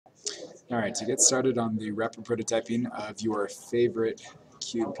Alright, to get started on the rapid prototyping of your favorite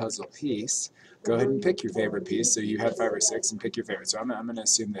cube puzzle piece, go ahead and pick your favorite piece. So you had 5 or 6 and pick your favorite. So I'm going to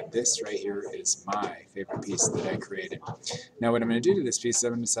assume that this right here is my favorite piece that I created. Now what I'm going to do to this piece is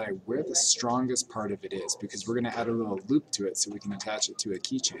I'm going to decide where the strongest part of it is, because we're going to add a little loop to it so we can attach it to a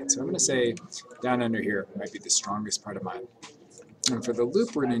keychain. So I'm going to say down under here might be the strongest part of mine. And for the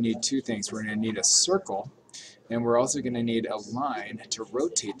loop we're going to need two things. We're going to need a circle, and we're also going to need a line to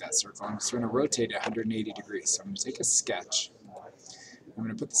rotate that circle. I'm just going to rotate it 180 degrees. So I'm going to take a sketch. I'm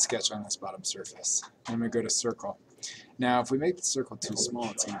going to put the sketch on this bottom surface. I'm going to go to circle. Now if we make the circle too small,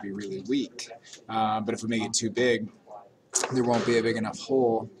 it's going to be really weak. But if we make it too big, there won't be a big enough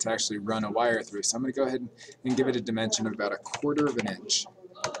hole to actually run a wire through. So I'm going to go ahead and give it a dimension of about 1/4 of an inch.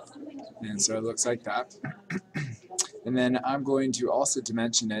 And so it looks like that. And then I'm going to also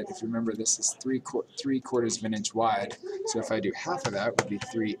dimension it. If you remember, this is 3/4 of an inch wide. So if I do half of that, would be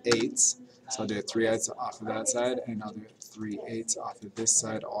 3/8. So I'll do 3/8 off of that side, and I'll do 3/8 off of this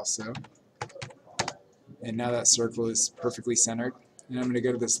side also. And now that circle is perfectly centered. And I'm going to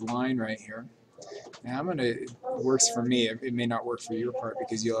go to this line right here. Now it works for me. It may not work for your part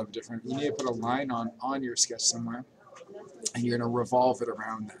because you'll have a different. You need to put a line on your sketch somewhere, and you're going to revolve it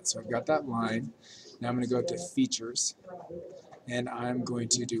around that. So I've got that line. Now I'm going to go to features, and I'm going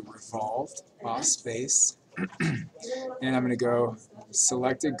to do revolved off space, and I'm going to go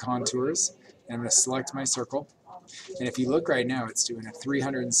selected contours, and I'm going to select my circle. And if you look right now, it's doing a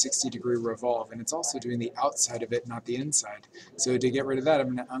 360-degree revolve, and it's also doing the outside of it, not the inside. So to get rid of that,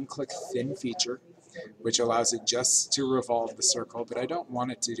 I'm going to unclick thin feature, which allows it just to revolve the circle, but I don't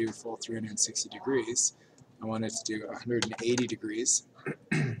want it to do full 360 degrees. I want it to do 180 degrees.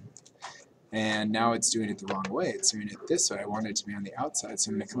 And now it's doing it the wrong way. It's doing it this way. I want it to be on the outside.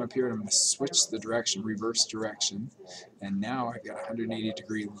 So I'm going to come up here and I'm going to switch the direction, reverse direction. And now I've got a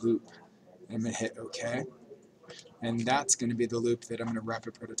 180-degree loop. And I'm going to hit OK. And that's going to be the loop that I'm going to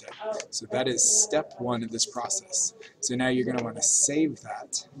rapid prototype. So that is step 1 of this process. So now you're going to want to save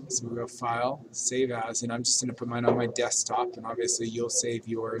that. So we'll go File, Save As, and I'm just going to put mine on my desktop, and obviously you'll save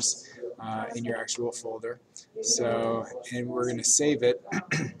yours in your actual folder. So, and we're going to save it.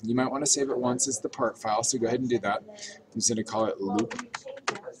 You might want to save it once as the part file, so go ahead and do that. I'm just going to call it loop.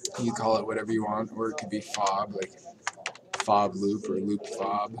 You call it whatever you want, or it could be fob, like fob loop or loop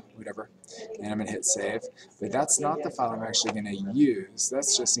fob, whatever. And I'm going to hit save. But that's not the file I'm actually going to use.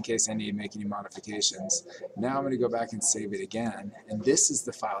 That's just in case I need to make any modifications. Now I'm going to go back and save it again. And this is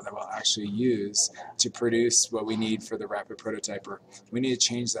the file that we'll actually use to produce what we need for the rapid prototyper. We need to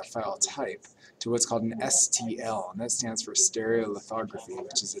change that file type to what's called an STL, and that stands for stereolithography,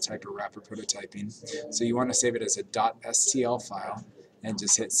 which is a type of rapid prototyping. So you want to save it as a .stl file and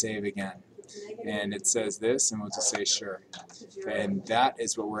just hit save again. And it says this, and we'll just say sure. And that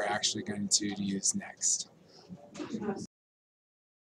is what we're actually going to use next.